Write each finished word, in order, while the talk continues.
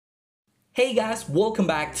Hey guys, welcome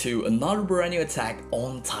back to another brand new Attack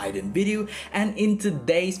on Titan video, and in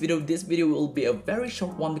today's video, this video will be a very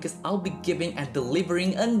short one because I'll be giving and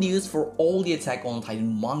delivering a news for all the Attack on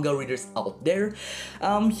Titan manga readers out there.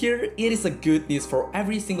 Here it is a good news for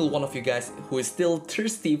every single one of you guys who is still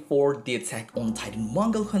thirsty for the Attack on Titan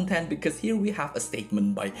manga content, because here we have a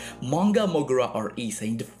statement by Manga Mogura RE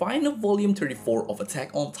saying the final volume 34 of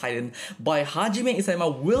Attack on Titan by Hajime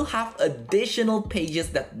Isayama will have additional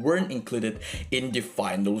pages that weren't included in the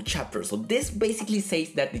final chapter. So this basically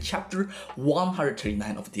says that the chapter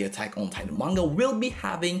 139 of the Attack on Titan manga will be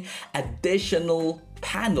having additional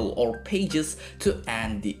panel or pages to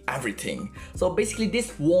end the everything. So basically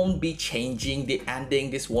this won't be changing the ending,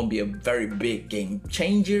 this won't be a very big game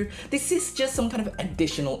changer. This is just some kind of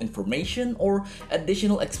additional information or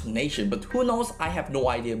additional explanation, but who knows, I have no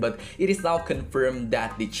idea. But it is now confirmed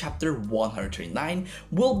that the chapter 139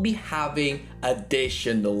 will be having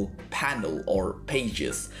additional panel or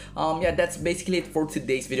pages. Yeah, that's basically it for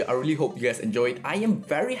today's video. I really hope you guys enjoyed. I am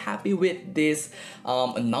very happy with this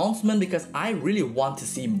announcement because I really want to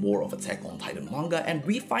see more of Attack on Titan manga, and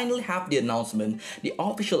we finally have the announcement, the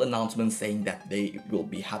official announcement saying that they will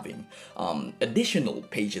be having additional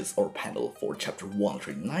pages or panel for chapter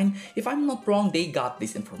 139. If I'm not wrong, they got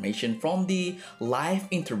this information from the live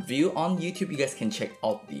interview on YouTube. You guys can check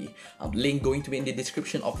out the link going to be in the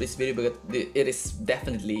description of this video, but it is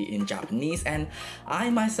definitely in Japanese and I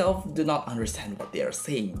myself do not understand what they are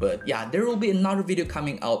saying. But yeah, there will be another video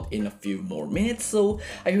coming out in a few more minutes, so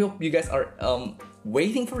I hope you guys are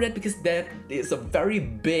waiting for that, because that is a very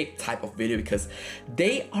big type of video, because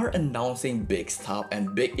they are announcing big stuff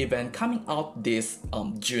and big event coming out this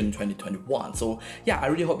June 2021. So yeah, I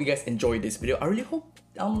really hope you guys enjoyed this video. I really hope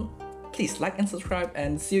please like and subscribe,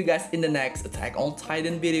 and see you guys in the next Attack on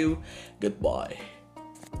Titan video. Goodbye.